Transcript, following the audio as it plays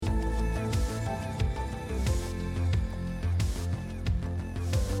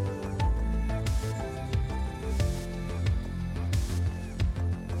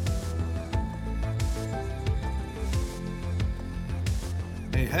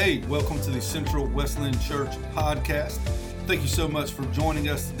Hey, welcome to the Central Wesleyan Church podcast. Thank you so much for joining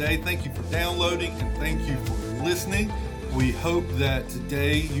us today. Thank you for downloading and thank you for listening. We hope that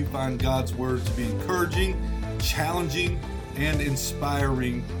today you find God's word to be encouraging, challenging, and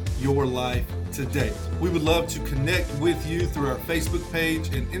inspiring your life today. We would love to connect with you through our Facebook page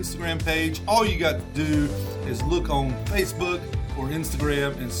and Instagram page. All you got to do is look on Facebook or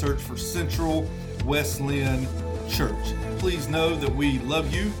Instagram and search for Central Wesleyan Church. Please know that we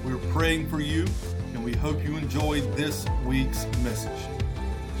love you, we're praying for you, and we hope you enjoyed this week's message.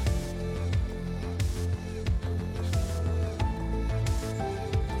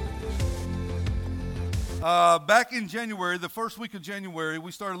 Back in January, the first week of January,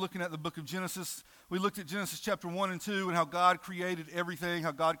 we started looking at the book of Genesis. We looked at Genesis chapter 1 and 2 and how God created everything,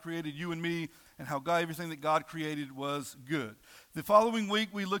 how God created you and me, and how everything that God created was good. The following week,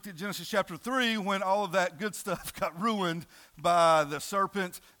 we looked at Genesis chapter 3 when all of that good stuff got ruined by the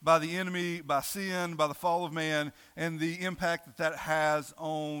serpent, by the enemy, by sin, by the fall of man, and the impact that that has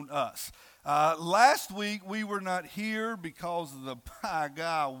on us. Last week, we were not here because of the by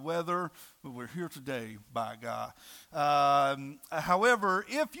God weather, but we're here today, by God. However,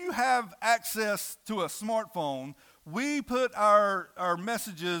 if you have access to a smartphone, we put our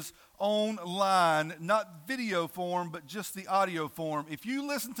messages online, not video form, but just the audio form. If you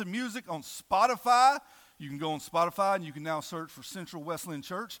listen to music on Spotify, you can go on Spotify and you can now search for Central Wesleyan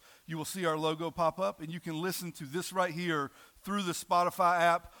Church. You will see our logo pop up and you can listen to this right here through the Spotify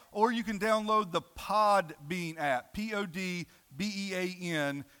app, or you can download the Podbean app, Podbean,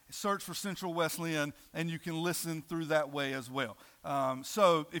 search for Central Wesleyan, and you can listen through that way as well.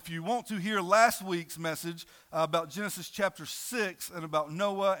 So if you want to hear last week's message about Genesis chapter 6 and about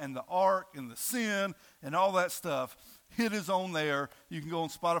Noah and the ark and the sin and all that stuff, it is on there. You can go on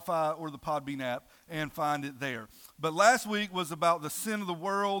Spotify or the Podbean app and find it there. But last week was about the sin of the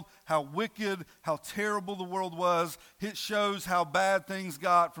world, how wicked, how terrible the world was. It shows how bad things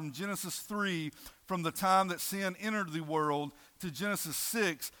got from Genesis 3, from the time that sin entered the world, to Genesis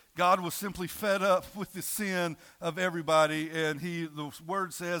 6. God was simply fed up with the sin of everybody, and the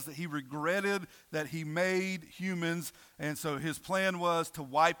word says that he regretted that he made humans, and so his plan was to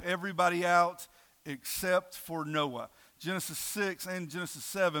wipe everybody out except for Noah. Genesis 6 and Genesis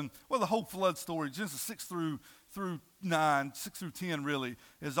 7, well, the whole flood story, Genesis 6 through 9, 6 through 10 really,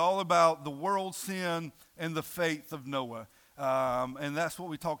 is all about the world's sin and the faith of Noah. And that's what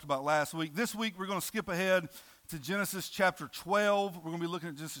we talked about last week. This week, we're going to skip ahead to Genesis chapter 12. We're going to be looking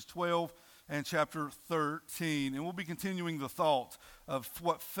at Genesis 12 and chapter 13. And we'll be continuing the thought of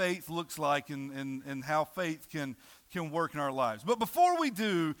what faith looks like and how faith can work in our lives. But before we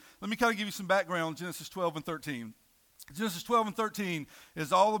do, let me kind of give you some background on Genesis 12 and 13. Genesis 12 and 13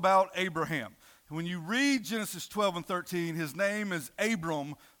 is all about Abraham. When you read Genesis 12 and 13, his name is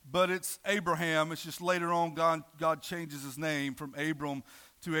Abram, but it's Abraham. It's just later on God changes his name from Abram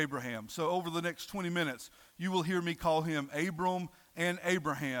to Abraham. So over the next 20 minutes, you will hear me call him Abram and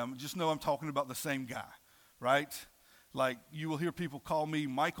Abraham. Just know I'm talking about the same guy, right? Like you will hear people call me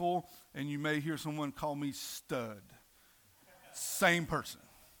Michael, and you may hear someone call me Stud. Same person.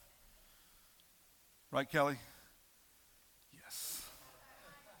 Right, Kelly? Yes.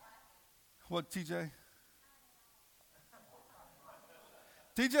 What, TJ?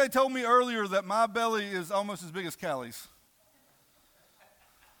 TJ told me earlier that my belly is almost as big as Callie's.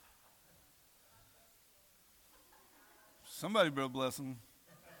 Somebody better bless him.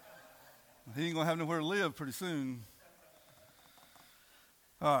 He ain't going to have nowhere to live pretty soon.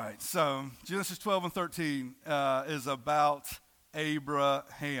 All right, so Genesis 12 and 13 is about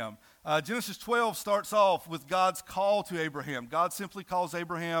Abraham. Genesis 12 starts off with God's call to Abraham. God simply calls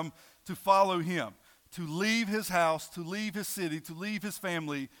Abraham to follow him, to leave his house, to leave his city, to leave his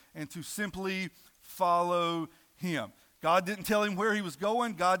family, and to simply follow him. God didn't tell him where he was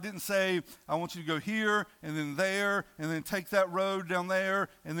going. God didn't say, I want you to go here and then there and then take that road down there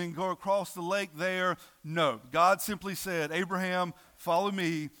and then go across the lake there. No, God simply said, Abraham, follow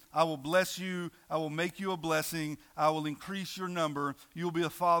me. I will bless you. I will make you a blessing. I will increase your number. You will be a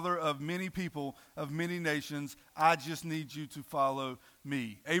father of many people, of many nations. I just need you to follow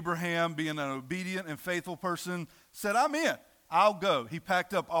me. Abraham, being an obedient and faithful person, said, I'm in. I'll go. He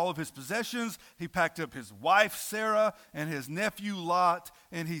packed up all of his possessions. He packed up his wife, Sarah, and his nephew, Lot,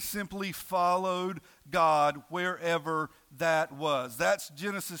 and he simply followed God wherever that was. That's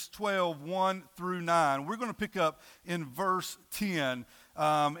Genesis 12, 1 through 9. We're going to pick up in verse 10,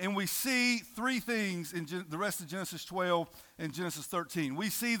 and we see three things in the rest of Genesis 12 and Genesis 13. We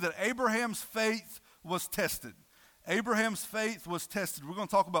see that Abraham's faith was tested. Abraham's faith was tested. We're going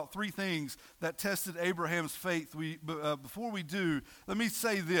to talk about three things that tested Abraham's faith. Before we do, let me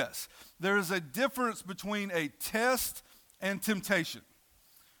say this. There is a difference between a test and temptation,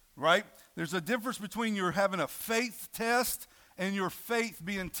 right? There's a difference between your having a faith test and your faith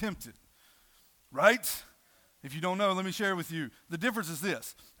being tempted, right? If you don't know, let me share with you. The difference is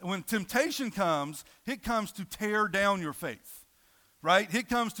this. When temptation comes, it comes to tear down your faith, right? It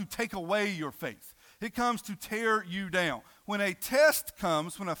comes to take away your faith. It comes to tear you down. When a test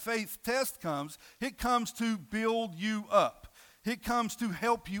comes, when a faith test comes, it comes to build you up. It comes to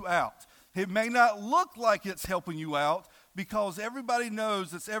help you out. It may not look like it's helping you out because everybody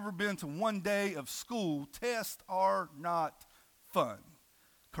knows that's ever been to one day of school, tests are not fun.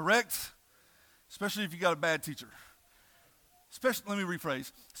 Correct? Especially if you got a bad teacher. Let me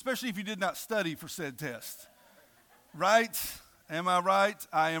rephrase. Especially if you did not study for said test. Right? Am I right?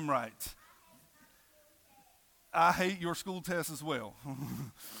 I am right. I hate your school tests as well.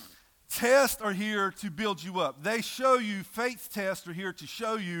 Tests are here to build you up. They show you, faith tests are here to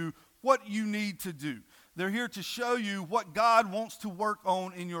show you what you need to do. They're here to show you what God wants to work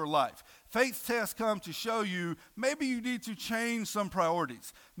on in your life. Faith tests come to show you maybe you need to change some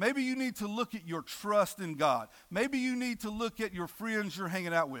priorities. Maybe you need to look at your trust in God. Maybe you need to look at your friends you're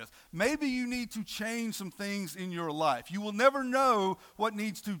hanging out with. Maybe you need to change some things in your life. You will never know what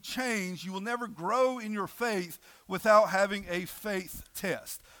needs to change. You will never grow in your faith without having a faith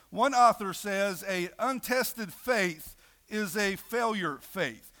test. One author says an untested faith is a failure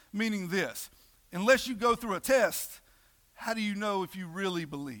faith, meaning this. Unless you go through a test, how do you know if you really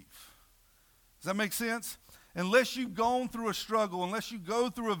believe? Does that make sense? Unless you've gone through a struggle, unless you go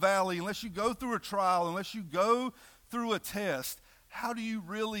through a valley, unless you go through a trial, unless you go through a test, how do you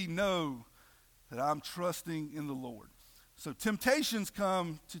really know that I'm trusting in the Lord? So temptations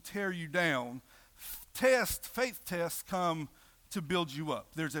come to tear you down. Faith tests come to build you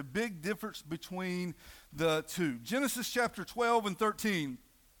up. There's a big difference between the two. Genesis chapter 12 and 13.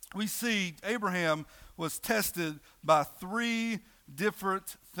 We see Abraham was tested by three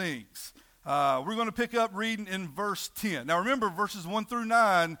different things. We're going to pick up reading in verse 10. Now remember, verses 1 through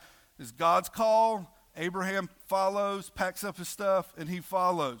 9 is God's call. Abraham follows, packs up his stuff, and he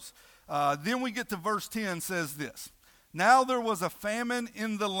follows. Then we get to verse 10, says this. Now there was a famine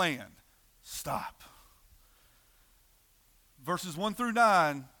in the land. Stop. Verses 1 through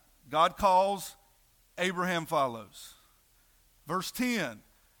 9, God calls, Abraham follows. Verse 10.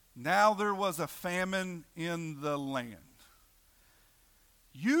 Now there was a famine in the land.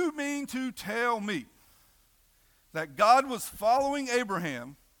 You mean to tell me that God was following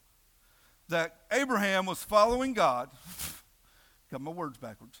Abraham, that Abraham was following God, got my words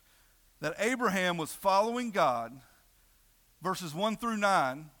backwards, that Abraham was following God, verses 1 through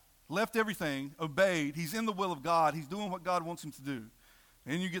 9, left everything, obeyed, he's in the will of God, he's doing what God wants him to do.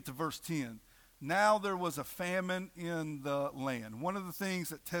 And you get to verse 10. Now there was a famine in the land. One of the things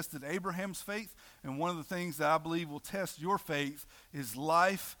that tested Abraham's faith, and one of the things that I believe will test your faith, is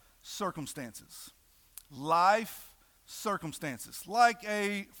life circumstances. Life circumstances. Like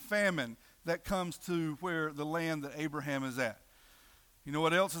a famine that comes to where the land that Abraham is at. You know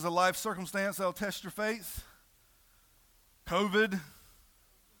what else is a life circumstance that will test your faith? COVID.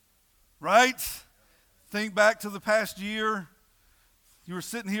 Right? Think back to the past year. You were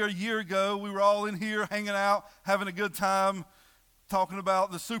sitting here a year ago. We were all in here hanging out, having a good time, talking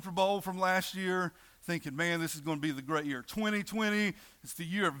about the Super Bowl from last year, thinking, man, this is going to be the great year. 2020, it's the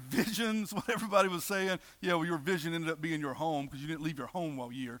year of visions, what everybody was saying. Yeah, well, your vision ended up being your home because you didn't leave your home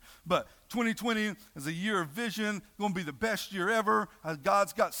all year. But 2020 is a year of vision, going to be the best year ever.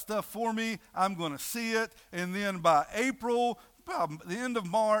 God's got stuff for me. I'm going to see it. And then by April, about the end of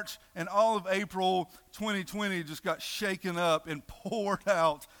March and all of April, 2020 just got shaken up and poured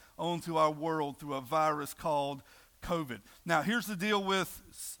out onto our world through a virus called COVID. Now, here's the deal with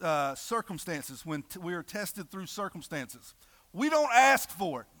circumstances. When we are tested through circumstances, we don't ask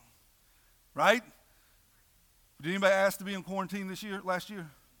for it, right? Did anybody ask to be in quarantine last year?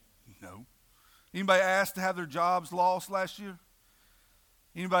 No. Anybody ask to have their jobs lost last year?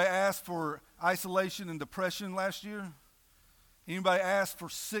 Anybody ask for isolation and depression last year? Anybody ask for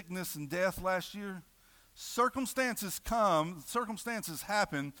sickness and death last year? Circumstances come, circumstances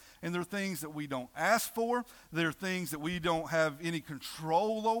happen, and there are things that we don't ask for. There are things that we don't have any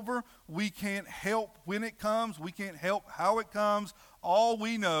control over. We can't help when it comes. We can't help how it comes. All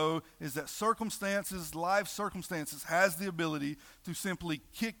we know is that circumstances, life circumstances, has the ability to simply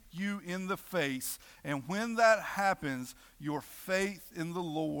kick you in the face. And when that happens, your faith in the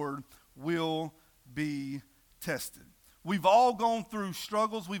Lord will be tested. We've all gone through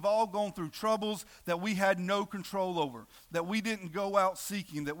struggles. We've all gone through troubles that we had no control over, that we didn't go out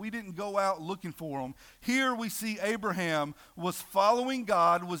seeking, that we didn't go out looking for them. Here we see Abraham was following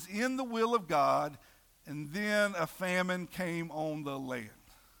God, was in the will of God, and then a famine came on the land.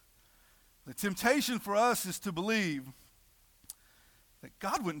 The temptation for us is to believe that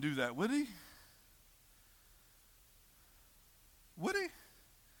God wouldn't do that, would he? Would he?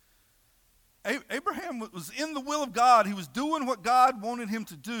 Abraham was in the will of God. He was doing what God wanted him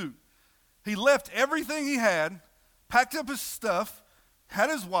to do. He left everything he had, packed up his stuff,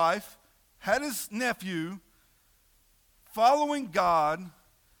 had his wife, had his nephew, following God,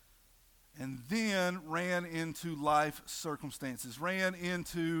 and then ran into life circumstances, ran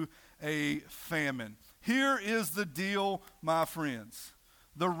into a famine. Here is the deal, my friends.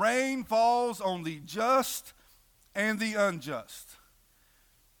 The rain falls on the just and the unjust.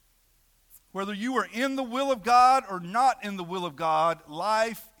 Whether you are in the will of God or not in the will of God,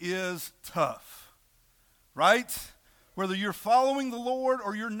 life is tough, right? Whether you're following the Lord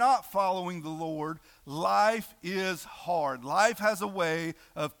or you're not following the Lord, life is hard. Life has a way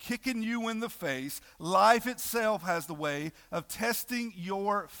of kicking you in the face. Life itself has the way of testing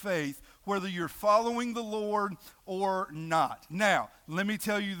your faith, whether you're following the Lord or not. Now, let me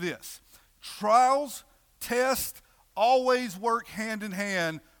tell you this. Trials, tests, always work hand in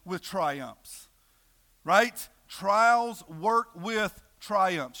hand with triumphs, right? Trials work with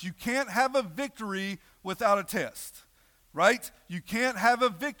triumphs. You can't have a victory without a test, right? You can't have a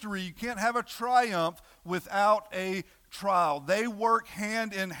victory, you can't have a triumph without a trial. They work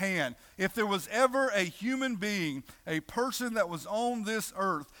hand in hand. If there was ever a human being, a person that was on this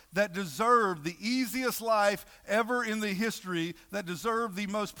earth that deserved the easiest life ever in the history, that deserved the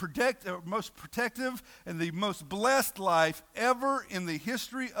most protective and the most blessed life ever in the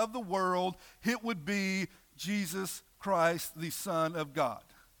history of the world, it would be Jesus Christ, the Son of God.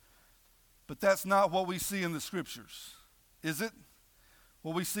 But that's not what we see in the Scriptures, is it?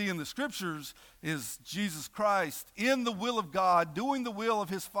 What we see in the Scriptures is Jesus Christ in the will of God, doing the will of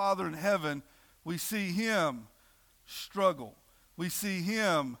his Father in heaven. We see him struggle. We see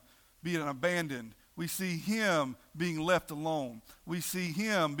him being abandoned. We see him being left alone. We see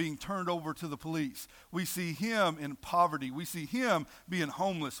him being turned over to the police. We see him in poverty. We see him being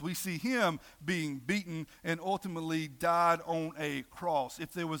homeless. We see him being beaten and ultimately died on a cross.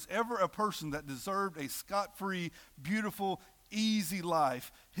 If there was ever a person that deserved a scot-free, beautiful, easy life,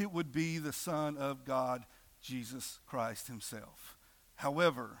 it would be the Son of God, Jesus Christ himself.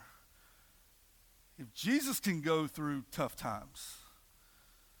 However, if Jesus can go through tough times,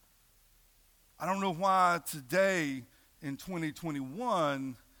 I don't know why today in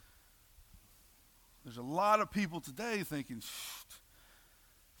 2021, there's a lot of people today thinking, if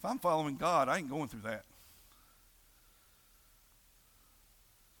I'm following God, I ain't going through that.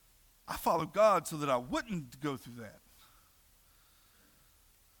 I followed God so that I wouldn't go through that.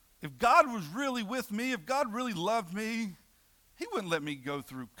 If God was really with me, if God really loved me, he wouldn't let me go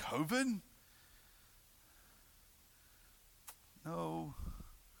through COVID. No.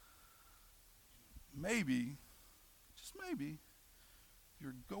 Maybe, just maybe,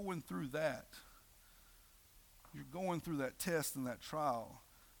 you're going through that. You're going through that test and that trial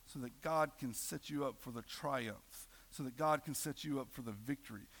so that God can set you up for the triumph, so that God can set you up for the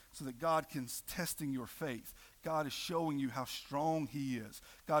victory, so that God can testing your faith. God is showing you how strong he is.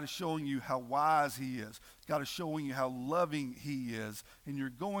 God is showing you how wise he is. God is showing you how loving he is. And you're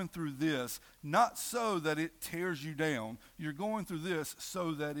going through this not so that it tears you down. You're going through this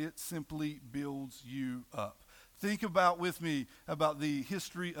so that it simply builds you up. Think about with me about the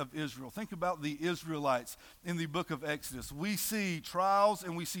history of Israel. Think about the Israelites in the book of Exodus. We see trials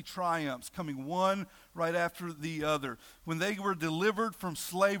and we see triumphs coming one right after the other. When they were delivered from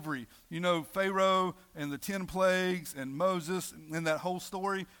slavery, you know, Pharaoh and the 10 plagues and Moses and that whole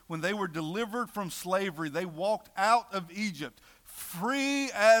story, when they were delivered from slavery, they walked out of Egypt free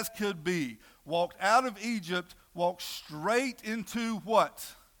as could be. Walked out of Egypt, walked straight into what?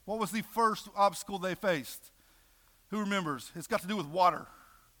 What was the first obstacle they faced? Who remembers? It's got to do with water.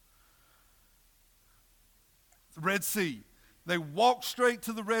 The Red Sea. They walked straight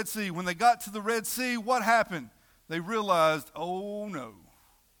to the Red Sea. When they got to the Red Sea, what happened? They realized, oh no,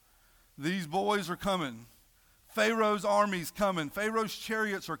 these boys are coming. Pharaoh's army's coming. Pharaoh's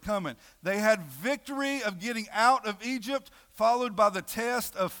chariots are coming. They had victory of getting out of Egypt, followed by the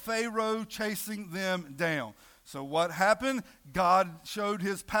test of Pharaoh chasing them down. So what happened? God showed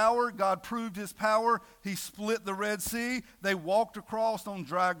his power. God proved his power. He split the Red Sea. They walked across on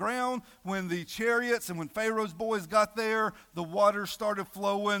dry ground. When the chariots and when Pharaoh's boys got there, the water started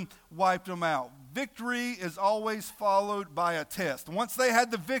flowing, wiped them out. Victory is always followed by a test. Once they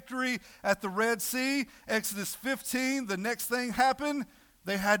had the victory at the Red Sea, Exodus 15, the next thing happened.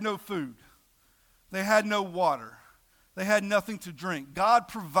 They had no food. They had no water. They had nothing to drink. God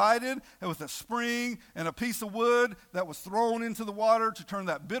provided with a spring and a piece of wood that was thrown into the water to turn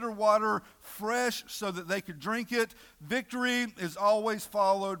that bitter water fresh so that they could drink it. Victory is always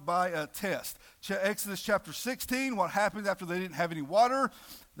followed by a test. Exodus chapter 16, what happened after they didn't have any water?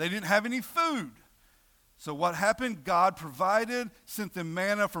 They didn't have any food. So what happened? God provided, sent them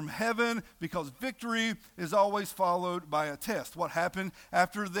manna from heaven, because victory is always followed by a test. What happened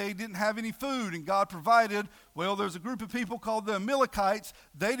after they didn't have any food and God provided? Well, there's a group of people called the Amalekites.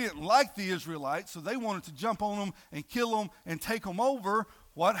 They didn't like the Israelites, so they wanted to jump on them and kill them and take them over.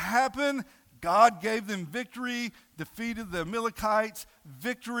 What happened? God gave them victory, defeated the Amalekites.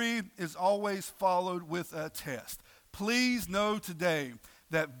 Victory is always followed with a test. Please know today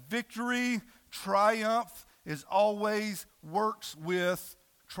that victory, triumph, is always works with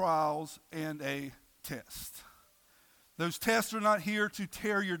trials and a test. Those tests are not here to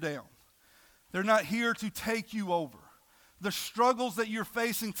tear you down. They're not here to take you over. The struggles that you're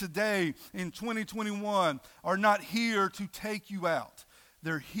facing today in 2021 are not here to take you out.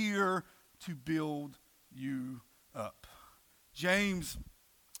 They're here to build you up. James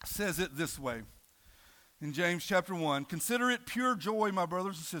says it this way. In James chapter 1, consider it pure joy, my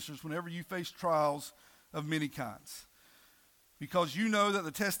brothers and sisters, whenever you face trials of many kinds. Because you know that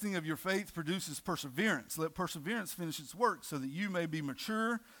the testing of your faith produces perseverance. Let perseverance finish its work so that you may be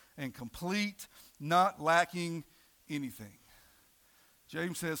mature and complete, not lacking anything.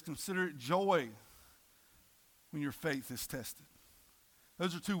 James says, consider it joy when your faith is tested.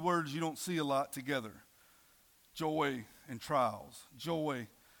 Those are two words you don't see a lot together. Joy and trials. Joy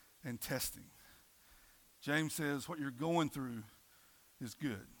and testing. James says what you're going through is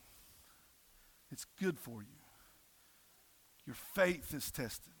good. It's good for you. Your faith is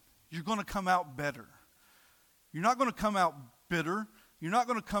tested. You're going to come out better. You're not going to come out bitter. You're not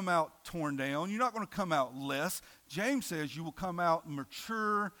going to come out torn down. You're not going to come out less. James says you will come out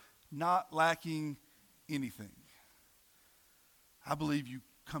mature, not lacking anything. I believe you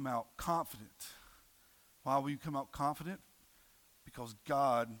come out confident. Why will you come out confident? Because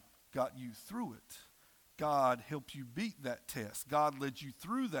God got you through it. God helped you beat that test. God led you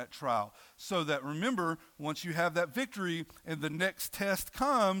through that trial. So that, remember, once you have that victory and the next test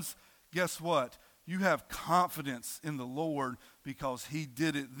comes, guess what? You have confidence in the Lord because he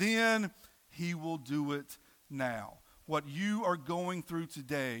did it then, he will do it now. What you are going through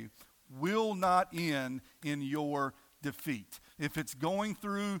today will not end in your defeat. If it's going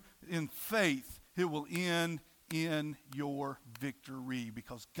through in faith, it will end in your victory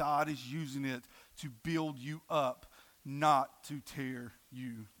because God is using it to build you up, not to tear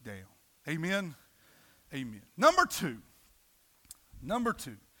you down. Amen? Amen. Number two.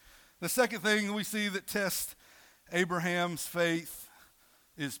 The second thing we see that tests Abraham's faith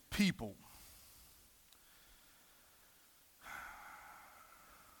is people.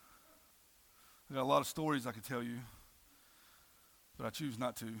 I got a lot of stories I could tell you, but I choose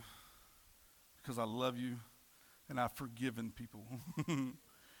not to because I love you and I've forgiven people.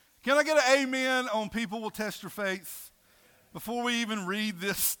 Can I get an amen on people will test your faith? Before we even read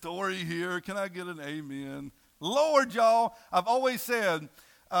this story here, can I get an amen? Lord, y'all, I've always said,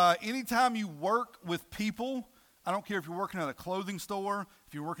 anytime you work with people, I don't care if you're working at a clothing store,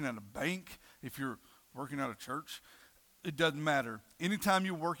 if you're working at a bank, if you're working at a church, it doesn't matter. Anytime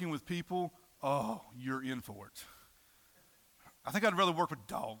you're working with people, oh, you're in for it. I think I'd rather work with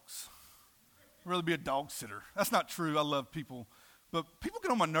dogs. I'd rather be a dog sitter. That's not true. I love people. But people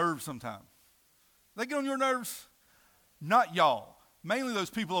get on my nerves sometimes. They get on your nerves? Not y'all. Mainly those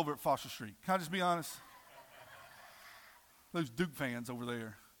people over at Foster Street. Can I just be honest? Those Duke fans over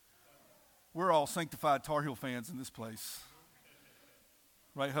there. We're all sanctified Tar Heel fans in this place.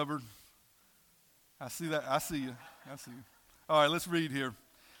 Right, Hubbard? I see that. I see you. All right, let's read here.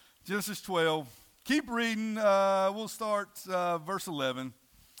 Genesis 12. Keep reading. We'll start verse 11.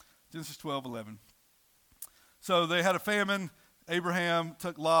 Genesis 12:11. So they had a famine. Abraham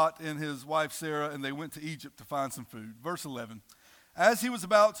took Lot and his wife Sarah, and they went to Egypt to find some food. Verse 11. As he was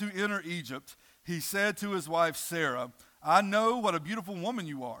about to enter Egypt, he said to his wife Sarah, I know what a beautiful woman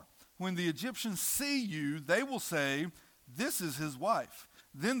you are. When the Egyptians see you, they will say, this is his wife.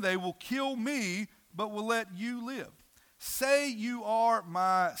 Then they will kill me, but will let you live. Say you are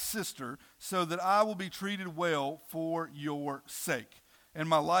my sister, so that I will be treated well for your sake, and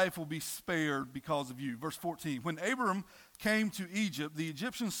my life will be spared because of you. Verse 14, when Abram came to Egypt, the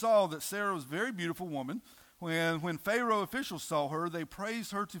Egyptians saw that Sarah was a very beautiful woman. When Pharaoh officials saw her, they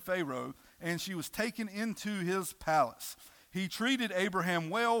praised her to Pharaoh, and she was taken into his palace. He treated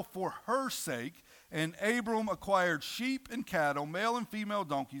Abraham well for her sake, and Abram acquired sheep and cattle, male and female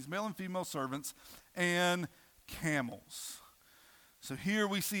donkeys, male and female servants, and camels. So here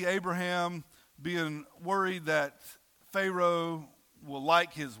we see Abraham being worried that Pharaoh will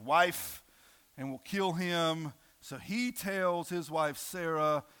like his wife and will kill him. So he tells his wife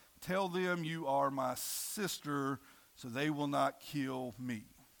Sarah, tell them you are my sister, so they will not kill me.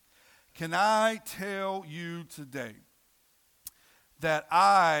 Can I tell you today that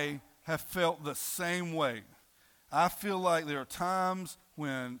I have felt the same way? I feel like there are times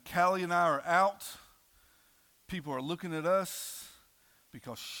when Callie and I are out, people are looking at us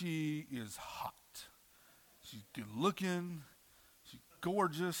because she is hot. She's good looking, she's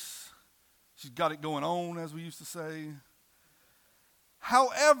gorgeous, she's got it going on, as we used to say.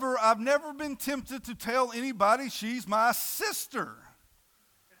 However, I've never been tempted to tell anybody she's my sister,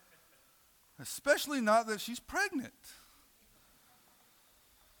 especially not that she's pregnant.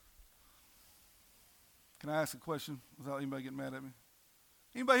 Can I ask a question without anybody getting mad at me?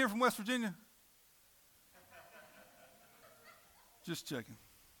 Anybody here from West Virginia? Just checking.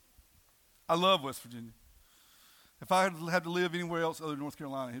 I love West Virginia. If I had to live anywhere else other than North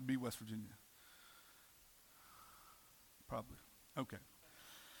Carolina, it'd be West Virginia. Probably. Okay.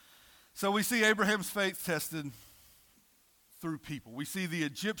 So we see Abraham's faith tested through people. We see the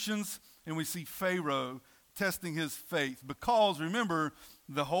Egyptians and we see Pharaoh testing his faith, because remember,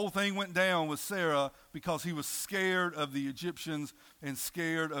 the whole thing went down with Sarah because he was scared of the Egyptians and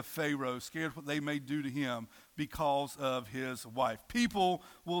scared of Pharaoh, scared what they may do to him because of his wife. People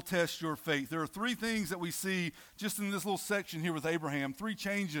will test your faith. There are three things that we see just in this little section here with Abraham, three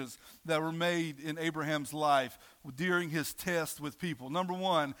changes that were made in Abraham's life during his test with people. Number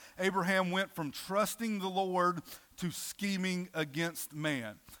one, Abraham went from trusting the Lord to scheming against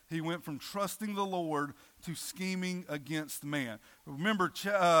man. He went from trusting the Lord to scheming against man. Remember,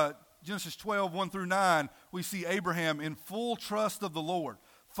 Genesis 12, 1 through 9, we see Abraham in full trust of the Lord,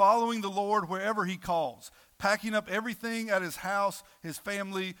 following the Lord wherever he calls, packing up everything at his house, his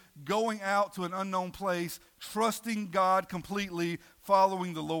family, going out to an unknown place, trusting God completely,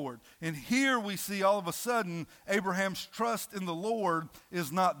 following the Lord. And here we see all of a sudden Abraham's trust in the Lord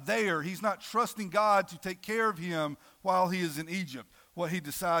is not there. He's not trusting God to take care of him while he is in Egypt. What he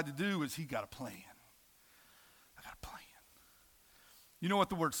decided to do is he got a plan. I got a plan. You know what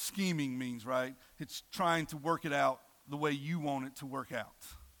the word scheming means, right? It's trying to work it out the way you want it to work out,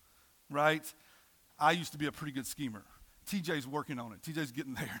 right? I used to be a pretty good schemer. TJ's working on it. TJ's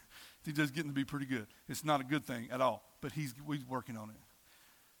getting there. TJ's getting to be pretty good. It's not a good thing at all, but he's working on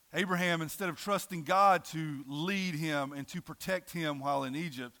it. Abraham, instead of trusting God to lead him and to protect him while in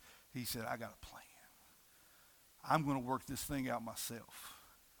Egypt, he said, I got a plan. I'm going to work this thing out myself.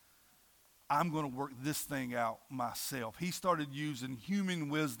 I'm going to work this thing out myself. He started using human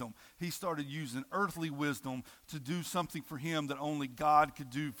wisdom. He started using earthly wisdom to do something for him that only God could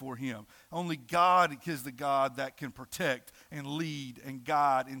do for him. Only God is the God that can protect and lead and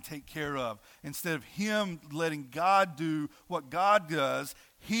guide and take care of. Instead of him letting God do what God does,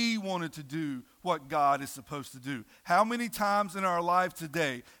 he wanted to do what God is supposed to do. How many times in our life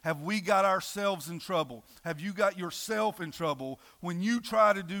today have we got ourselves in trouble? Have you got yourself in trouble when you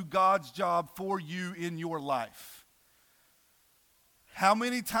try to do God's job for you in your life? How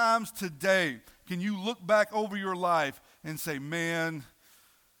many times today can you look back over your life and say, man,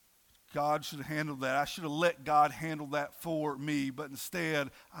 God should have handled that. I should have let God handle that for me, but instead,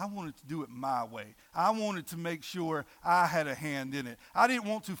 I wanted to do it my way. I wanted to make sure I had a hand in it. I didn't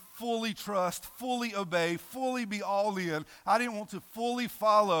want to fully trust, fully obey, fully be all in. I didn't want to fully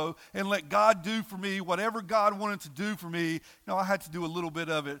follow and let God do for me whatever God wanted to do for me. No, I had to do a little bit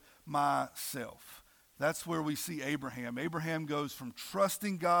of it myself. That's where we see Abraham. Abraham goes from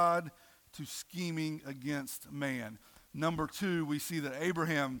trusting God to scheming against man. Number two, we see that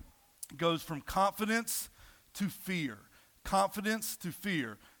Abraham goes from confidence to fear. Confidence to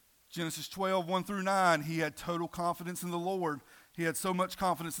fear. Genesis 12, 1 through 9, he had total confidence in the Lord. He had so much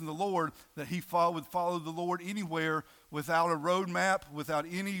confidence in the Lord that he would follow the Lord anywhere without a roadmap, without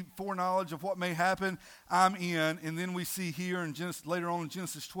any foreknowledge of what may happen. I'm in. And then we see here in Genesis, later on in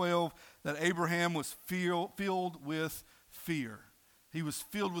Genesis 12, that Abraham was filled with fear. He was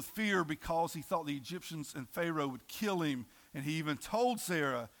filled with fear because he thought the Egyptians and Pharaoh would kill him. And he even told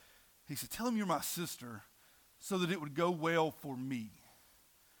Sarah, he said, tell him you're my sister so that it would go well for me,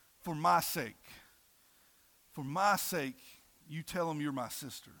 for my sake. For my sake, you tell them you're my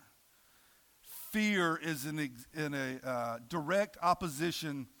sister. Fear is in a direct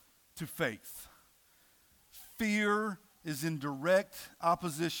opposition to faith. Fear is in direct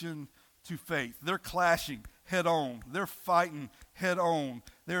opposition to faith. They're clashing head on. They're fighting head on.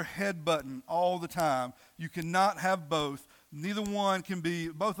 They're headbutting all the time. You cannot have both. Neither one can be,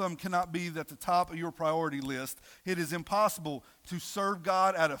 both of them cannot be at the top of your priority list. It is impossible to serve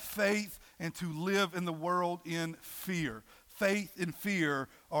God out of faith and to live in the world in fear. Faith and fear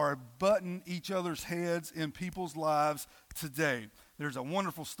are butting each other's heads in people's lives today. There's a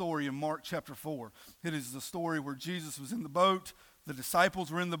wonderful story in Mark chapter 4. It is the story where Jesus was in the boat. The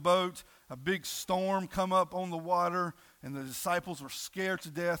disciples were in the boat. A big storm come up on the water, and the disciples were scared to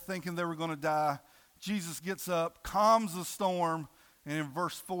death, thinking they were going to die. Jesus gets up, calms the storm, and in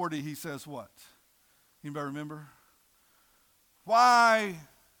verse 40 he says what? Anybody remember? Why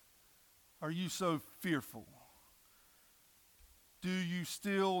are you so fearful? Do you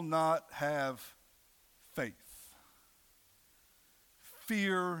still not have faith?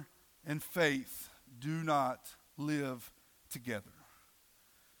 Fear and faith do not live together.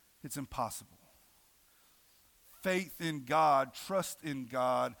 It's impossible. Faith in God, trust in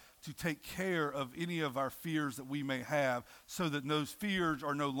God to take care of any of our fears that we may have, so that those fears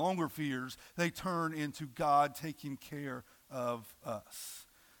are no longer fears. They turn into God taking care of us.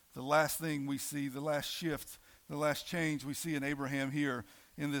 The last thing we see, the last shift, the last change we see in Abraham here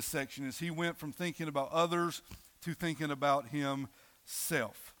in this section is he went from thinking about others to thinking about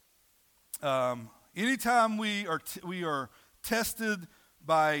himself. Anytime we are tested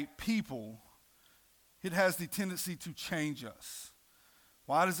by people, it has the tendency to change us.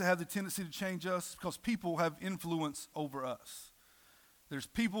 Why does it have the tendency to change us? Because people have influence over us. There's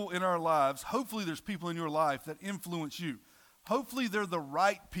people in our lives, hopefully there's people in your life that influence you. Hopefully they're the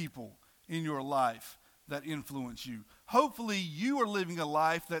right people in your life that influence you. Hopefully you are living a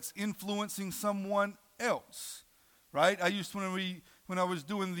life that's influencing someone else, right? When I was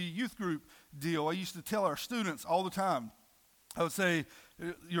doing the youth group deal, I used to tell our students all the time, I would say,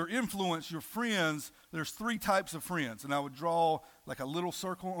 your influence, your friends, there's 3 types of friends. And I would draw like a little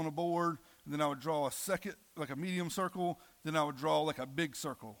circle on a board, and then I would draw a second, like a medium circle, then I would draw like a big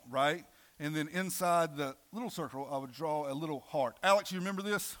circle, right? And then inside the little circle, I would draw a little heart. Alex, you remember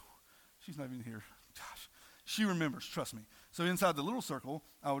this? She's not even here. Gosh, she remembers, trust me. So inside the little circle,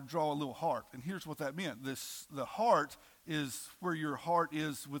 I would draw a little heart. And here's what that meant. The heart is where your heart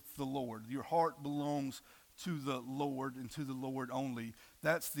is with the Lord. Your heart belongs to the Lord and to the Lord only.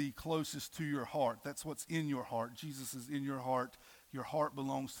 That's the closest to your heart. That's what's in your heart. Jesus is in your heart. Your heart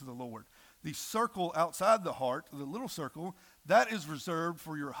belongs to the Lord. The circle outside the heart, the little circle, that is reserved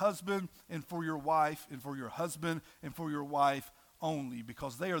for your husband and for your wife and for your husband and for your wife only,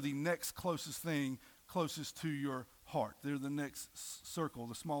 because they are the next closest thing closest to your heart. They're the next circle,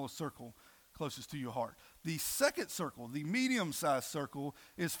 the smallest circle closest to your heart. The second circle, the medium-sized circle,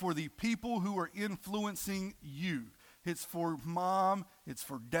 is for the people who are influencing you. It's for mom, it's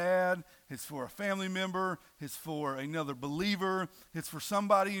for dad, it's for a family member, it's for another believer, it's for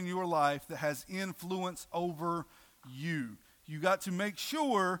somebody in your life that has influence over you. You got to make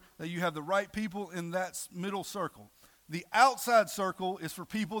sure that you have the right people in that middle circle. The outside circle is for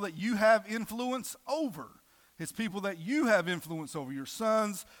people that you have influence over. It's people that you have influence over, your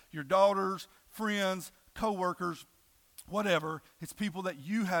sons, your daughters, friends, co-workers, whatever. It's people that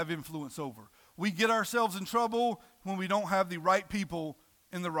you have influence over. We get ourselves in trouble when we don't have the right people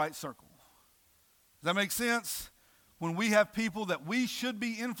in the right circle. Does that make sense? When we have people that we should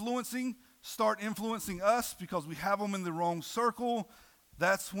be influencing start influencing us because we have them in the wrong circle,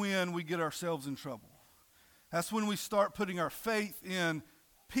 that's when we get ourselves in trouble. That's when we start putting our faith in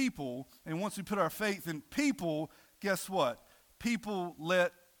people, and once we put our faith in people, guess what? People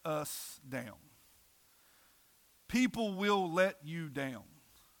let us down. People will let you down.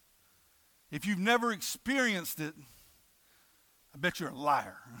 If you've never experienced it, I bet you're a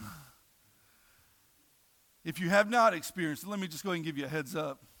liar. If you have not experienced it, let me just go ahead and give you a heads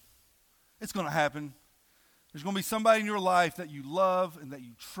up. It's going to happen. There's going to be somebody in your life that you love and that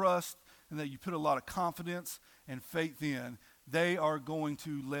you trust and that you put a lot of confidence and faith in. They are going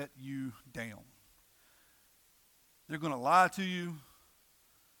to let you down. They're going to lie to you.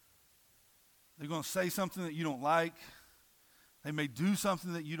 They're going to say something that you don't like. They may do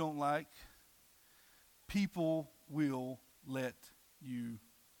something that you don't like. People will let you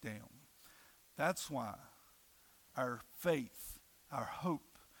down. That's why our faith, our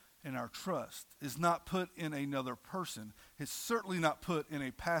hope, and our trust is not put in another person. It's certainly not put in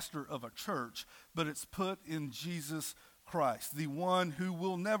a pastor of a church, but it's put in Jesus Christ, the one who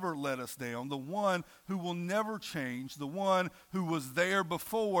will never let us down, the one who will never change, the one who was there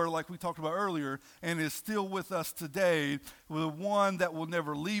before, like we talked about earlier, and is still with us today, the one that will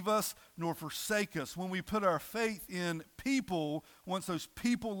never leave us nor forsake us. When we put our faith in people, once those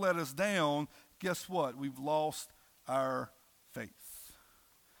people let us down, guess what? We've lost our faith.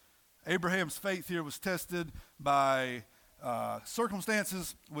 Abraham's faith here was tested by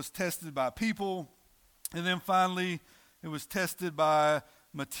circumstances, was tested by people, and then finally it was tested by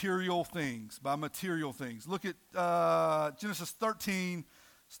material things, Look at Genesis 13,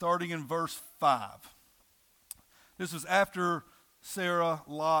 starting in verse 5. This was after Sarah,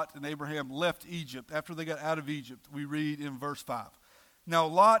 Lot, and Abraham left Egypt. After they got out of Egypt, we read in verse 5. Now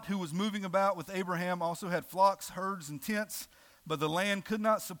Lot, who was moving about with Abraham, also had flocks, herds, and tents, but the land could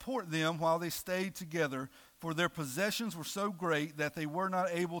not support them while they stayed together, for their possessions were so great that they were not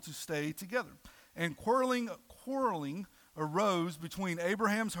able to stay together. And quarreling arose between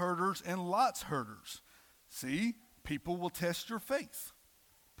Abraham's herders and Lot's herders. See, people will test your faith.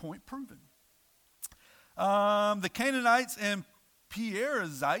 Point proven. The Canaanites and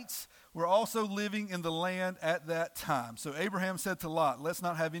Perizzites were also living in the land at that time. So Abraham said to Lot, let's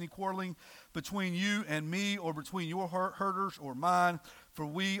not have any quarreling between you and me, or between your herders or mine, for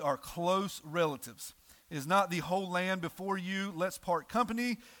we are close relatives. Is not the whole land before you? Let's part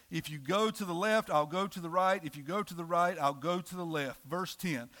company. If you go to the left, I'll go to the right. If you go to the right, I'll go to the left. Verse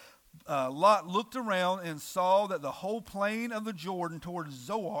 10. Lot looked around and saw that the whole plain of the Jordan towards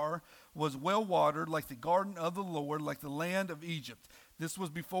Zoar was well watered, like the garden of the Lord, like the land of Egypt. This was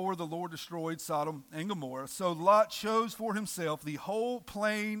before the Lord destroyed Sodom and Gomorrah. So Lot chose for himself the whole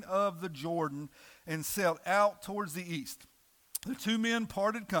plain of the Jordan and sailed out towards the east. The two men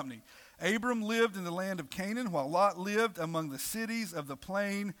parted company. Abram lived in the land of Canaan, while Lot lived among the cities of the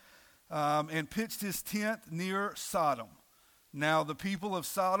plain and pitched his tent near Sodom. Now the people of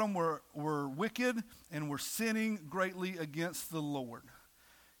Sodom were wicked and were sinning greatly against the Lord.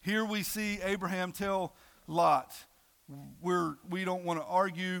 Here we see Abraham tell Lot, we don't want to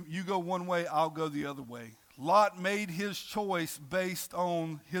argue. You go one way, I'll go the other way. Lot made his choice based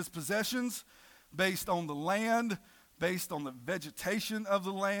on his possessions, based on the land, based on the vegetation of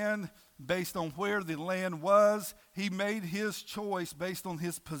the land, based on where the land was. He made his choice based on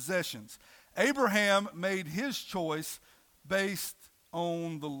his possessions. Abraham made his choice based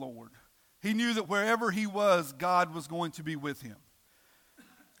on the Lord. He knew that wherever he was, God was going to be with him.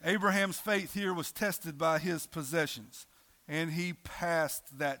 Abraham's faith here was tested by his possessions, and he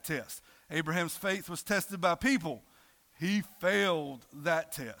passed that test. Abraham's faith was tested by people. He failed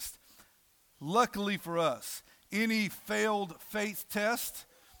that test. Luckily for us, any failed faith test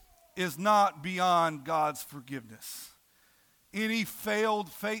is not beyond God's forgiveness. Any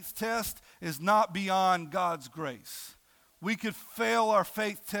failed faith test is not beyond God's grace. We could fail our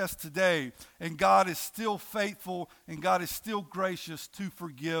faith test today, and God is still faithful, and God is still gracious to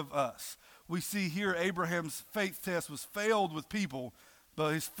forgive us. We see here Abraham's faith test was failed with people,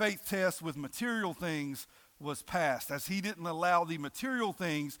 but his faith test with material things was passed. As he didn't allow the material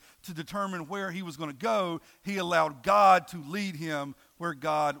things to determine where he was going to go, he allowed God to lead him where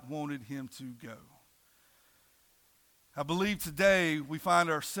God wanted him to go. I believe today we find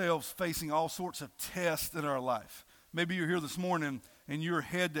ourselves facing all sorts of tests in our life. Maybe you're here this morning and you're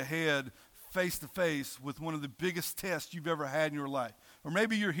head-to-head, face-to-face with one of the biggest tests you've ever had in your life. Or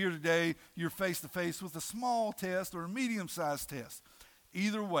maybe you're here today, you're face-to-face with a small test or a medium-sized test.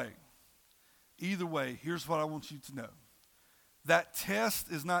 Either way, here's what I want you to know. That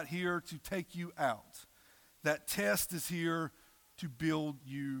test is not here to take you out. That test is here to build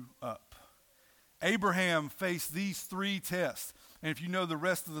you up. Abraham faced these three tests. And if you know the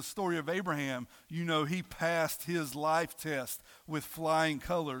rest of the story of Abraham, you know he passed his life test with flying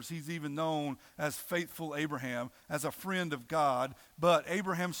colors. He's even known as faithful Abraham, as a friend of God. But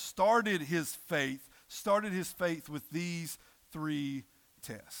Abraham started his faith with these three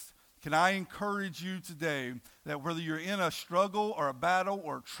tests. Can I encourage you today that whether you're in a struggle or a battle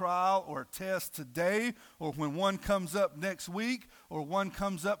or a trial or a test today, or when one comes up next week or one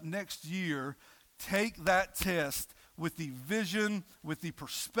comes up next year, take that test with the vision, with the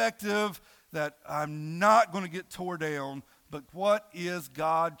perspective that I'm not going to get tore down, but what is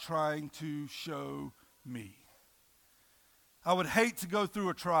God trying to show me? I would hate to go through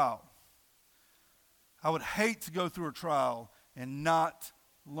a trial. And not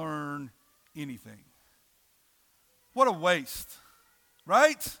learn anything. What a waste,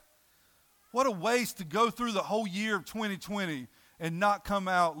 right? What a waste to go through the whole year of 2020 and not come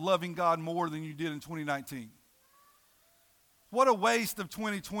out loving God more than you did in 2019? What a waste of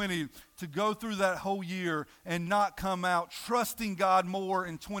 2020 to go through that whole year and not come out trusting God more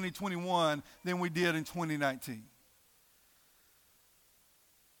in 2021 than we did in 2019.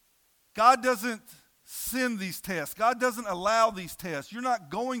 God doesn't send these tests. God doesn't allow these tests. You're not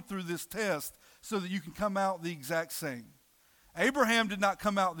going through this test so that you can come out the exact same. Abraham did not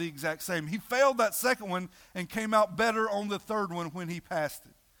come out the exact same. He failed that second one and came out better on the third one when he passed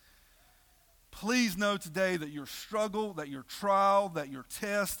it. Please know today that your struggle, that your trial, that your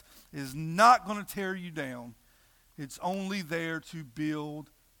test is not going to tear you down. It's only there to build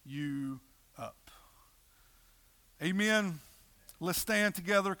you up. Amen. Let's stand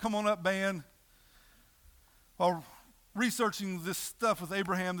together. Come on up, band. While researching this stuff with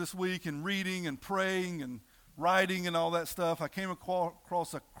Abraham this week and reading and praying and writing and all that stuff, I came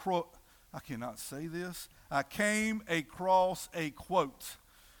across I cannot say this. I came across a quote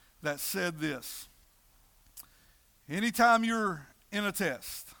that said this: anytime you're in a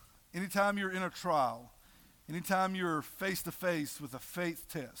test, anytime you're in a trial, anytime you're face to face with a faith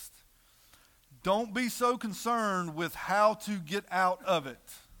test, don't be so concerned with how to get out of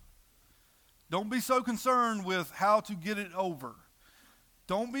it. Don't be so concerned with how to get it over.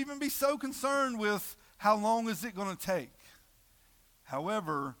 Don't even be so concerned with how long is it going to take.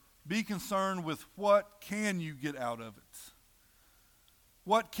 However, be concerned with what can you get out of it.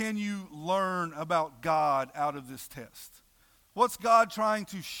 What can you learn about God out of this test? What's God trying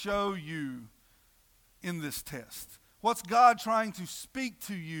to show you in this test? What's God trying to speak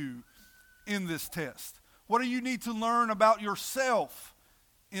to you in this test? What do you need to learn about yourself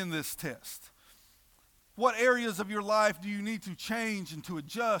in this test? What areas of your life do you need to change and to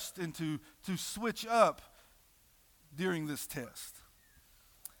adjust and to switch up during this test?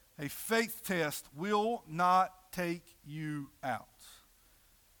 A faith test will not take you out.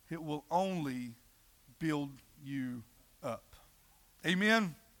 It will only build you up.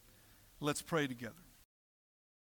 Amen? Let's pray together.